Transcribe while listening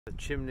The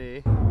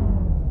chimney.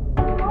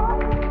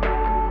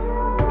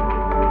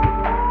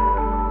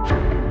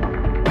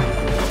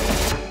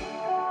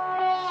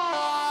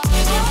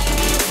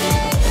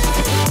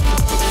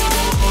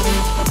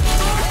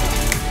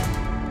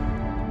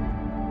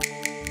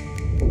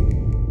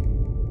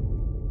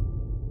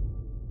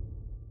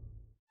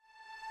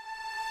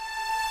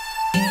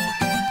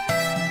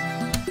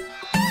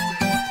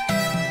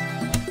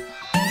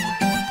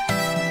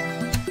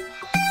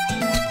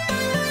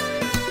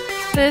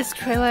 This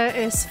trailer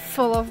is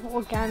full of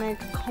organic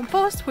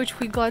compost, which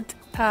we got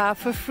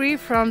for free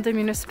from the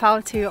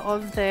municipality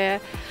of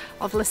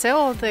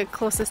Liceo, the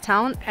closest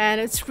town, and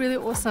it's really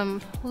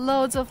awesome.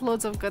 Loads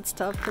of good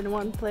stuff in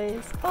one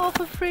place, all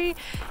for free.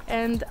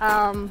 And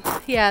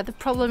yeah, the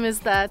problem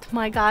is that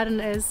my garden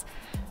is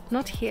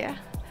not here,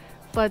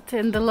 but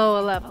in the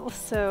lower level,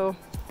 so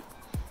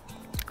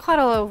quite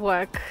a lot of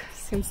work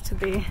seems to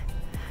be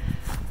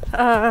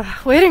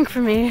waiting for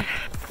me,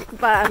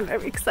 but I'm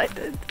very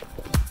excited.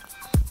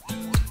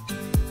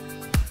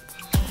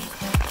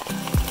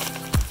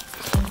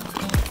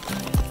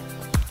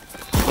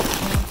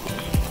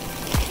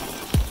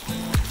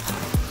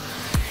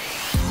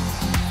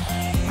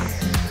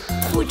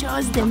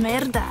 Muchos de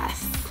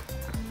merdas.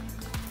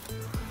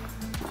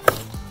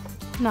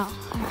 No,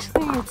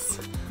 actually it's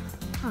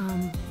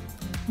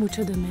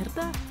mucho de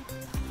merda.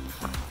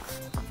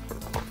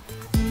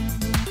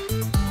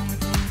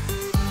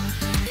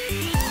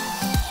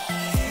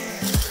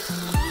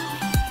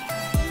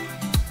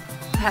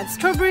 I had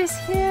strawberries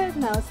here,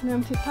 now it's an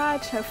empty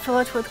patch. I fill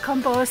it with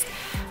compost,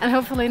 and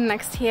hopefully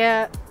next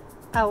year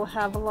I will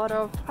have a lot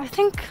of, I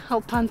think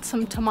I'll plant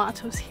some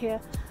tomatoes here.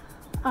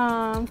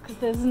 Because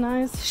there's a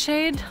nice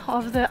shade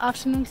of the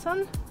afternoon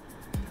sun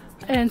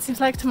and it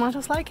seems like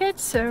tomatoes like it,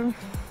 so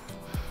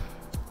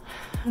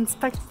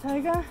inspect the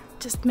tiger,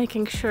 just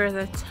making sure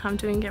that I'm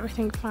doing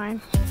everything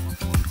fine.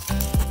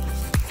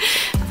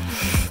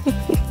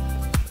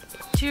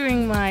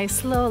 During my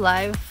slow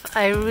life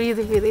I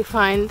really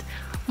find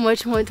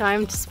much more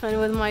time to spend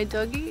with my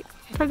doggy.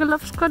 Tiger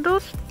loves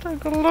cuddles,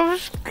 Tiger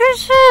loves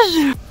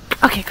kisses.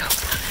 Okay, go.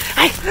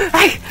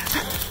 Hey!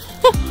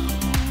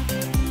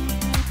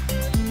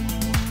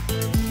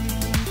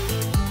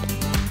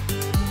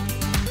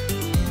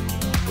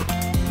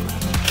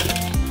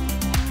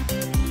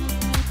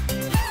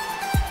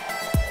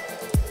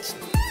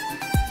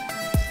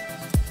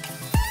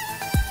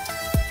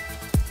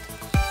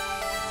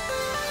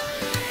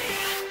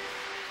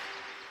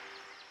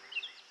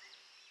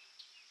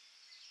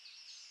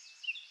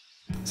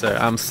 So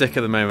I'm sick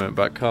at the moment,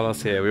 but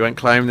Carlos here. We went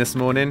climbing this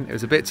morning. It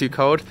was a bit too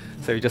cold,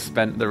 so we just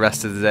spent the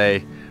rest of the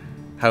day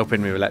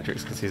helping me with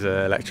electrics because he's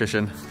an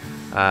electrician,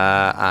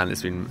 and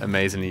it's been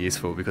amazingly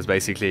useful because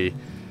basically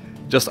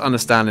just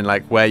understanding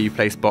like where you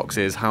place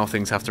boxes, how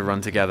things have to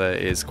run together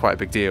is quite a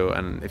big deal,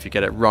 and if you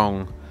get it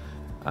wrong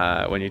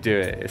when you do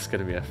it, it's going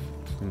to be a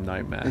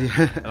nightmare.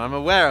 Yeah. And I'm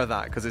aware of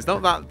that because it's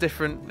not that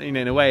different, you know,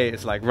 in a way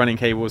it's like running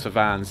cables for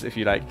vans. If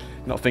you like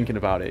not thinking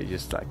about it, you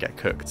just like get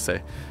cooked. So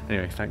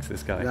anyway, thanks to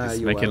this guy, it's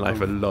making life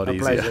a lot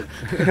easier.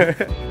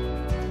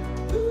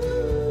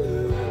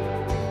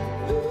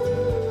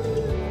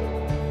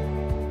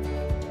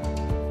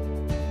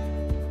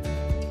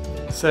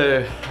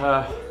 So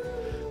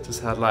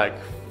just had like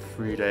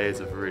 3 days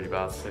of really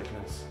bad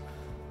sickness,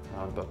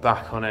 but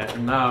back on it,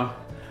 and now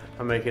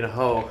I'm making a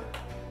hole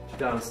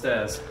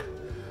downstairs.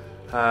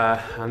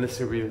 And this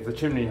will be the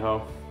chimney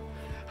hole.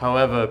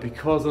 However,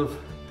 because of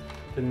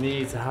the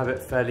need to have it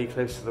fairly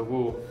close to the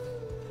wall,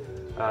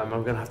 I'm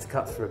going to have to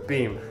cut through a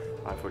beam.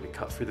 I've already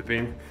cut through the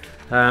beam.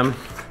 And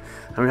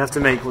we have to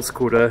make what's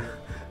called a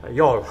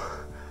yole.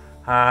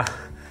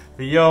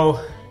 The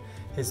yole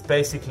is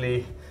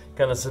basically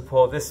going to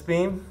support this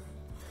beam,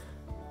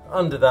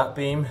 under that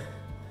beam,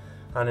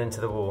 and into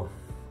the wall.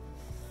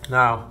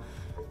 Now,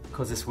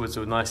 because this wood's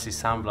all nicely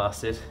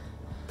sandblasted,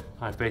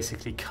 I've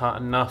basically cut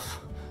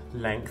enough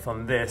length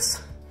on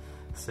this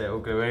so it will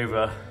go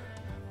over,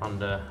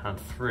 under and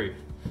through.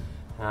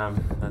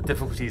 The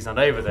difficulty is not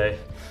over though,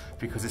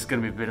 because it's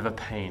going to be a bit of a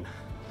pain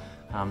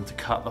to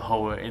cut the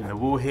hole in the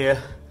wall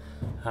here.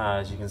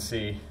 As you can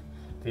see,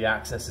 the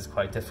access is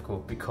quite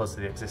difficult because of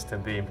the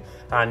existing beam,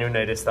 and you'll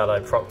notice that I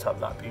propped up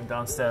that beam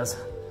downstairs,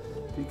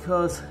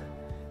 because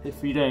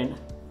if we don't,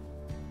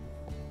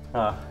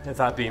 if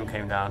that beam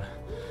came down,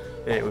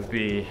 it would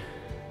be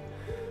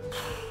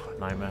a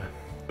nightmare.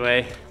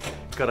 Anyway,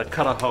 got to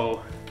cut a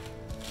hole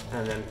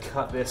and then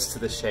cut this to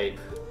the shape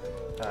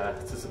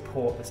to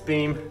support this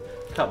beam,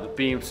 cut the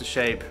beam to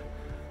shape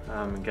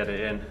and get it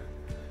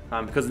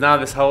in. Because now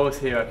this hole is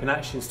here, I can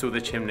actually install the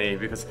chimney,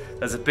 because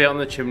there's a bit on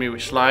the chimney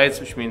which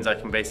slides, which means I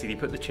can basically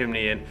put the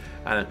chimney in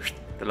and then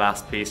the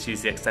last piece,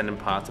 use the extending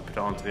part to put it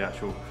onto the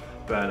actual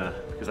burner.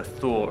 Because I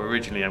thought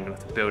originally I'm going to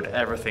have to build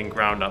everything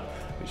ground up,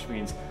 which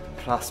means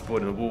plasterboard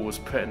in the walls,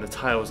 putting the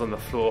tiles on the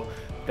floor,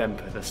 then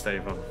put the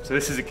stove on. So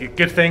this is a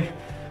good thing,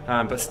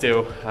 but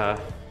still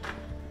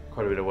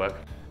quite a bit of work.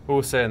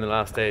 Also in the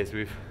last days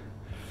we've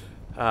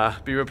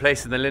been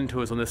replacing the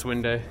lintels on this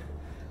window.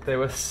 They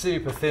were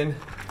super thin, you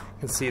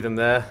can see them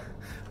there,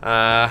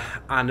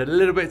 and a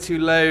little bit too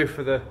low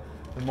for the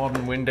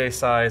modern window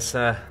size.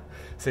 So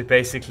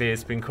basically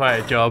it's been quite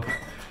a job.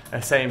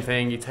 Same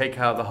thing, you take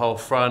out the whole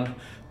front,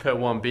 put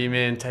one beam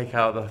in, take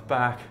out the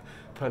back,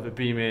 put the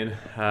beam in,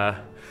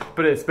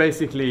 but it's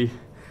basically,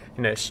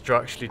 you know, it's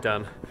structurally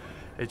done.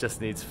 It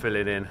just needs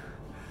filling in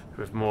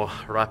with more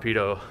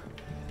rapido.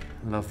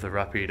 Love the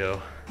rapido.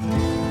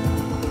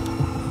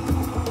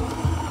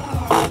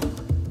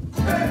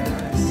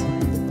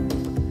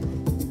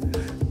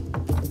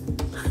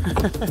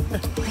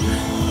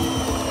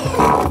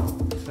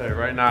 So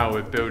right now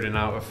we're building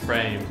out a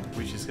frame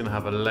which is going to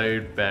have a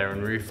load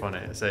bearing roof on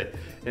it. So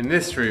in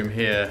this room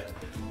here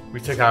we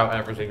took out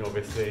everything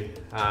obviously,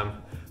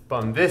 but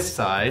on this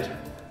side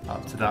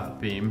up to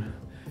that beam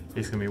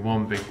is going to be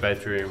one big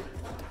bedroom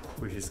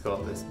which has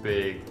got this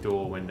big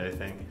door window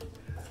thing,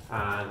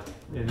 and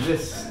in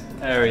this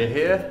area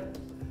here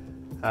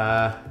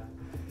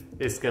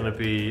it's going to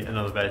be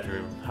another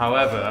bedroom.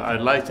 However,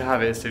 I'd like to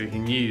have it so we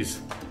can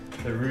use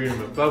the room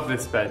above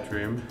this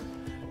bedroom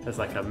as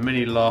like a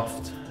mini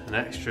loft, an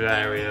extra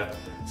area.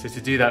 So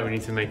to do that we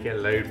need to make it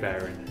load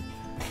bearing.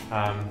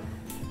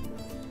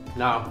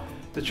 Now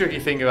the tricky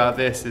thing about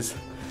this is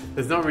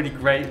there's not really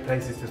great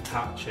places to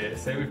attach it.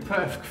 So we've put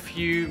a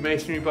few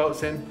masonry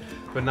bolts in,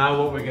 but now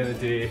what we're going to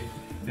do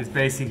is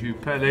basically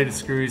put a load of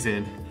screws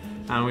in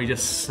and we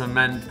just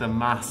cement the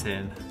mass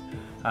in,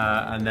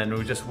 and then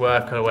we'll just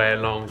work our way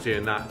along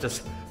doing that,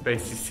 just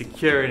basically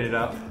securing it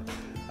up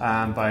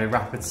by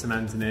rapid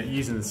cementing it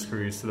using the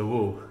screws to the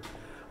wall.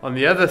 On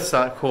the other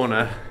side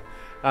corner,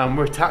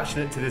 we're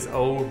attaching it to this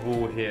old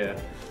wall here,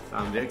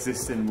 the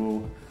existing wall,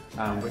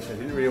 which I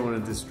didn't really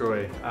want to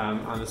destroy.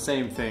 And the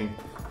same thing,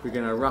 we're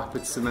going to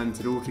rapid cement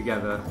it all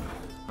together,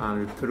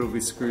 and we put all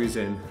these screws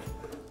in,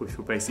 which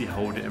will basically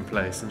hold it in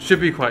place and should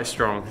be quite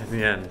strong in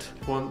the end.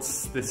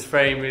 Once this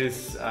frame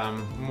is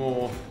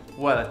more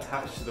well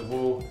attached to the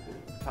wall,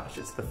 attach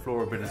it to the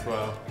floor a bit as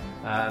well,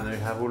 and then we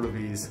have all of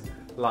these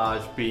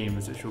large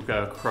beams which will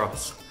go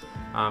across.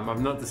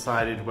 I've not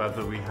decided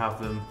whether we have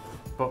them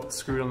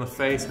screwed on the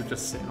face or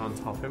just sitting on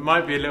top. It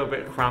might be a little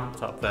bit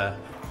cramped up there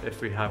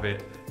if we have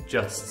it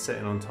just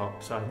sitting on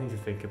top, so I need to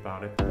think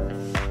about it.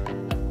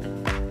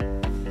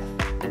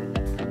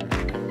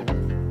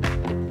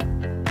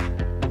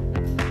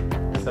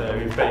 So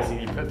we've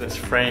basically put this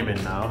frame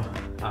in now.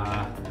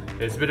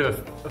 It's a bit of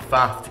a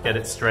faff to get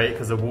it straight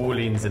because the wall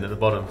leans in at the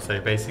bottom.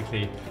 So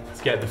basically,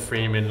 to get the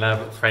frame in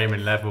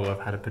level, I've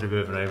had a bit of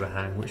an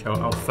overhang, which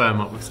I'll firm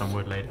up with some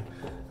wood later.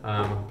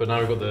 But now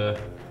we've got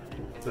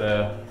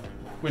the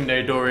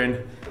window door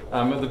in.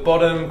 At the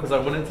bottom, because I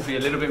want it to be a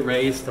little bit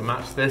raised to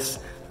match this,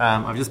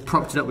 I've just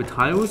propped it up with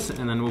tiles,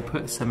 and then we'll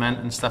put cement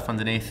and stuff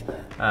underneath.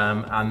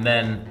 And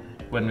then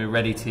when we're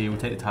ready to, we'll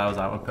take the tiles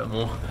out and put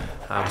more.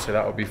 So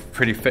that will be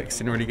pretty fixed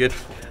and really good.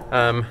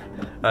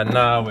 And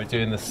now we're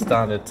doing the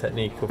standard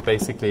technique of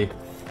basically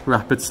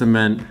rapid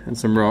cement and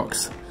some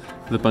rocks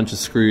with a bunch of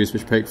screws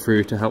which poke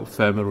through to help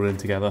firm it all in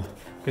together.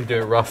 We can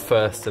do it rough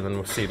first and then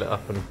we'll seal it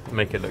up and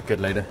make it look good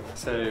later.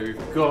 So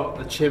we've got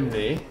the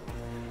chimney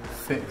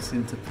fixed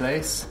into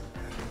place,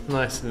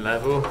 nice and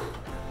level.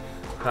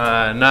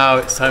 Now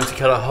it's time to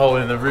cut a hole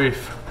in the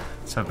roof.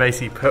 So I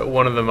basically put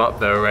one of them up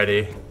there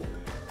already,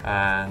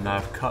 and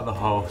I've cut the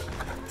hole.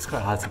 It's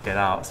quite hard to get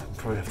out, so I'll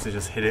probably have to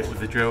just hit it with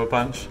the drill a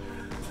bunch.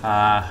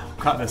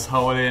 Cut this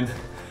hole in,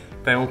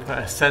 then we'll put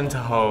a center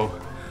hole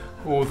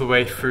all the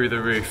way through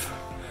the roof.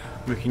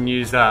 We can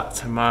use that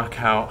to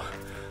mark out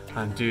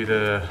and do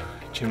the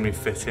chimney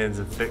fittings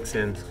and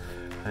fixings,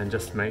 and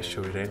just make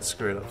sure we don't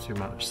screw it up too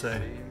much.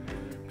 So,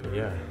 but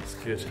yeah, it's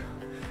good.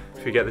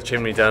 If we get the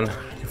chimney done,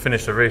 we can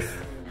finish the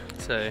roof.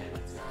 So,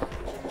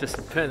 just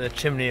putting the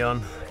chimney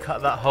on,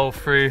 cut that hole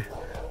through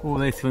all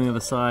the way to the other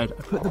side.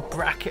 I put the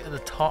bracket at the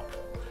top.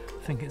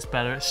 I think it's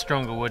better, it's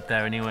stronger wood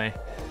there anyway.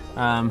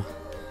 And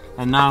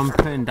now I'm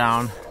putting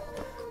down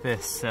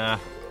this,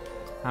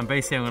 and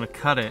basically I'm going to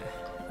cut it,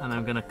 and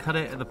I'm going to cut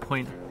it at the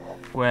point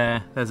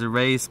where there's a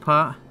raised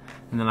part,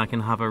 and then I can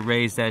have a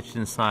raised edge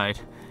inside,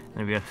 and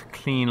there'll be a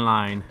clean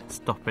line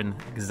stopping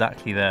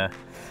exactly there.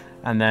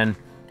 And then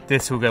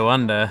this will go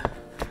under,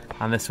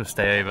 and this will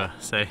stay over.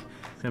 So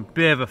it's a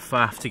bit of a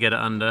faff to get it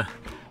under,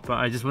 but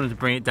I just wanted to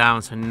bring it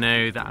down so I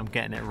know that I'm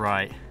getting it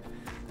right.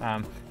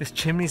 This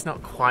chimney's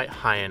not quite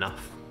high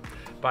enough,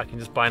 but I can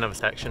just buy another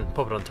section,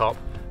 pop it on top,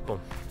 boom,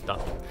 done.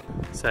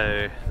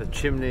 So the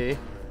chimney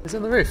is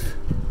on the roof.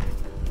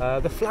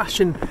 The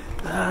flashing,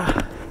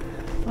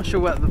 not sure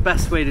what the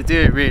best way to do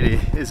it really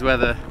is,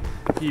 whether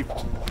you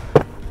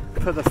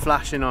put the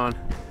flashing on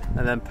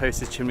and then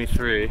post the chimney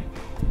through.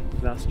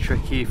 That's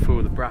tricky for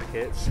all the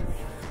brackets,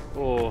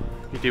 or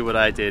you do what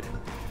I did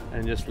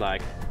and just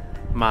like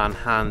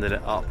man-handed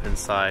it up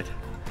inside.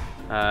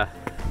 I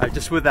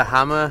just with the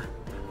hammer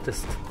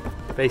just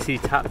basically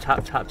tap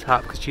tap tap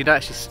tap, because you'd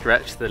actually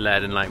stretch the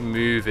lead and like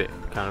move it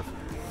kind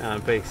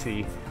of,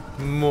 basically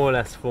more or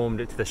less formed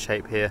it to the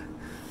shape here,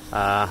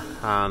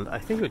 and I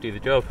think it'll do the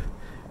job.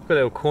 Got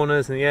little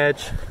corners in the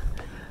edge,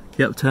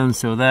 the upturn's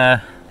still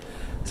there,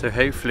 so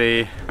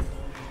hopefully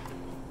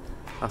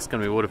that's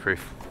going to be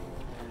waterproof.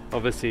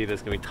 Obviously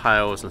there's going to be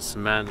tiles and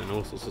cement and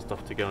all sorts of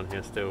stuff to go on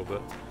here still,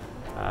 but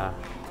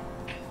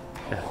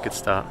yeah, good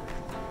start.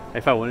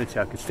 If I wanted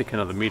to, I could stick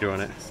another meter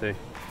on it, so,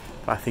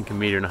 but I think 1.5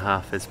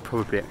 meters is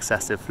probably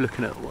excessive.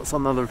 Looking at what's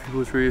on other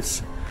people's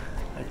roofs,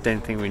 I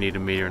don't think we need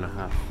 1.5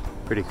 meters.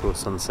 Pretty cool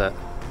sunset.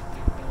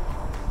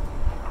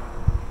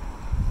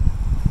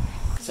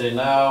 So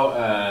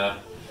now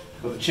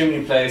got the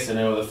chimney place, I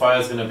know where the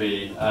fire's going to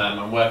be.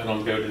 I'm working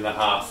on building the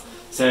hearth.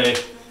 So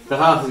the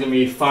hearth is going to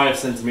be 5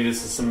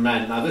 centimeters of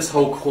cement. Now this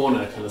whole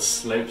corner kind of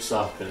slopes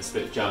up and it's a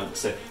bit junk,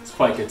 so it's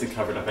quite good to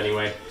cover it up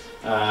anyway.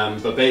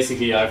 But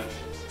basically I've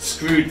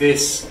screwed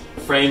this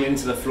frame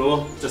into the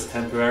floor just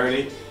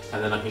temporarily,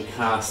 and then I can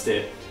cast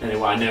it, and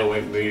I know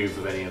it won't move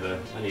with any of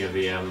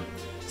the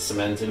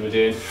cementing we're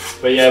doing.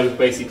 But yeah, we've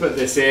basically put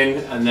this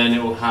in, and then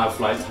it will have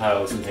like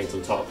tiles and things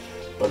on top.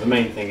 But the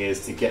main thing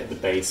is to get the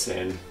base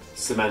in,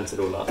 cement it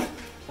all up,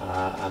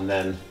 and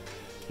then,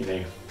 you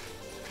know,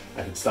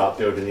 I can start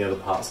building the other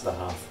parts of the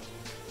hearth.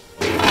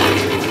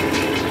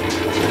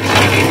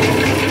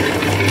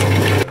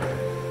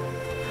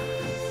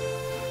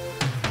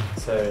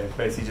 So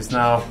basically just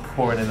now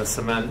pouring in the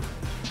cement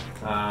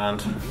and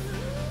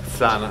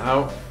flatten it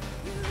out.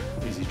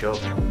 Easy job.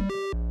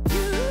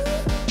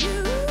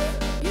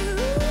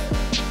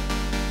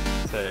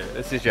 So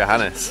this is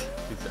Johannes.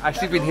 He's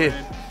actually been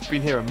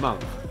here a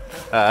month.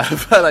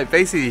 But like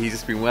basically he's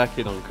just been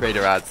working on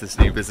Creator Ads, this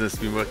new business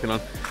we've been working on.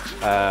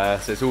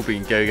 So it's all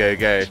been go, go,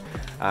 go.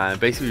 And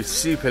basically we're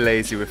super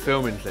lazy with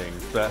filming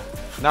things, but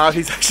now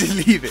he's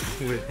actually leaving.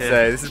 Yeah.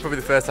 So this is probably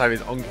the first time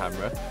he's on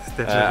camera.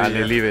 And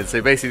he's leaving.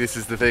 So basically this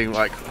is the thing,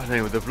 like, I don't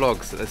know, with the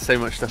vlogs, there's so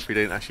much stuff we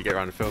don't actually get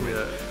around to filming.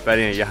 Yeah. But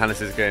anyway,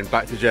 Johannes is going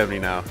back to Germany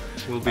now.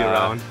 We'll be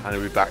around. And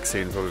he'll be back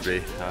soon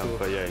probably. Cool.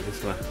 But yeah, you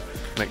just want to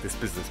make this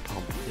business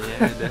pump.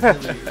 Yeah,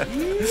 definitely.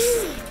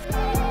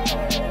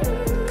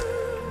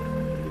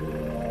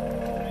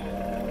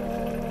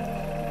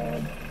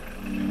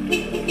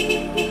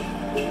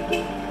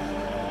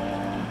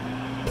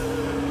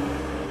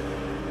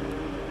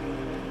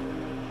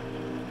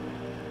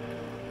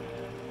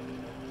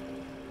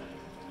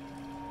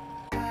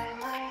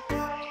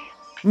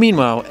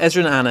 Meanwhile,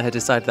 Ezra and Anna had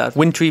decided that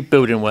wintry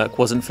building work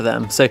wasn't for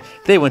them, so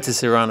they went to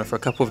Siurana for a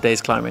couple of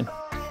days climbing.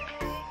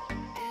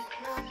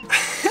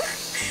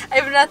 I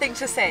have nothing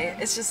to say,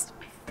 it's just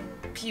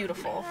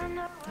beautiful.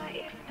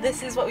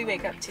 This is what we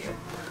wake up to.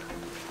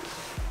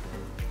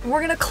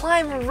 We're gonna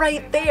climb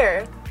right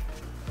there.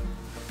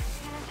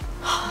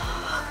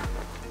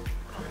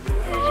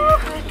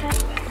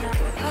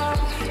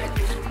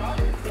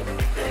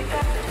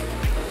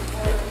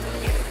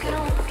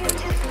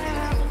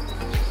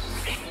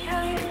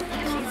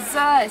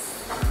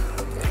 Jesus.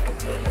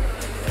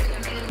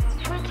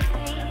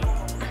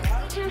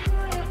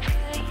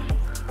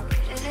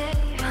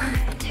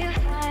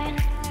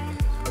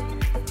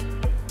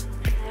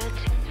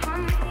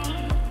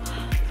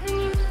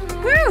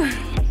 Woo!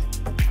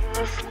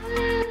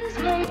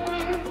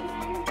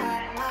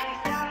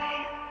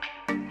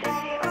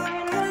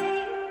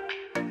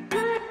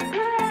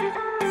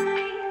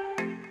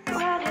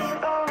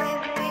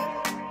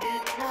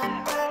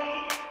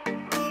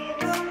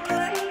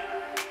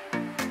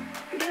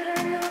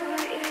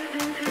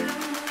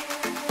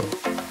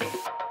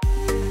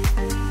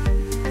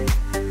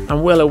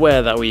 I'm well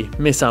aware that we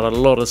miss out a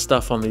lot of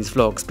stuff on these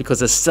vlogs because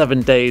there's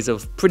 7 days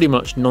of pretty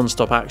much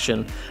non-stop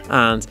action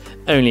and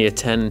only a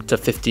 10 to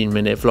 15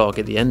 minute vlog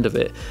at the end of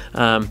it.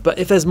 But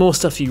if there's more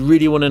stuff you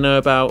really want to know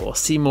about or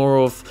see more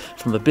of,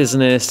 from the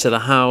business to the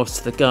house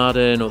to the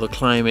garden or the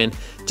climbing,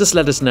 just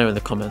let us know in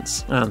the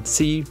comments, and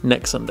see you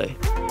next Sunday.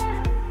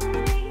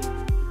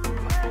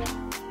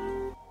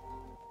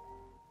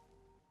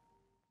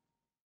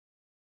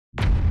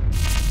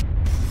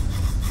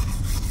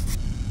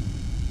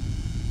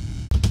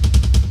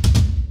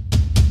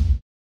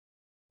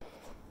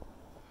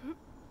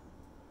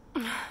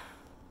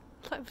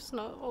 Life's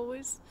not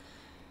always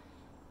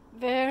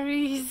very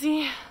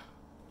easy.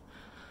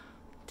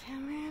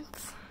 Damn it.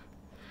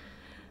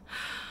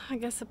 I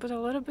guess I put a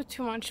little bit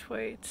too much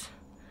weight.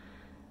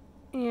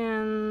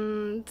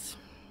 And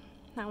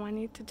now I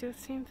need to do the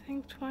same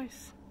thing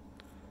twice.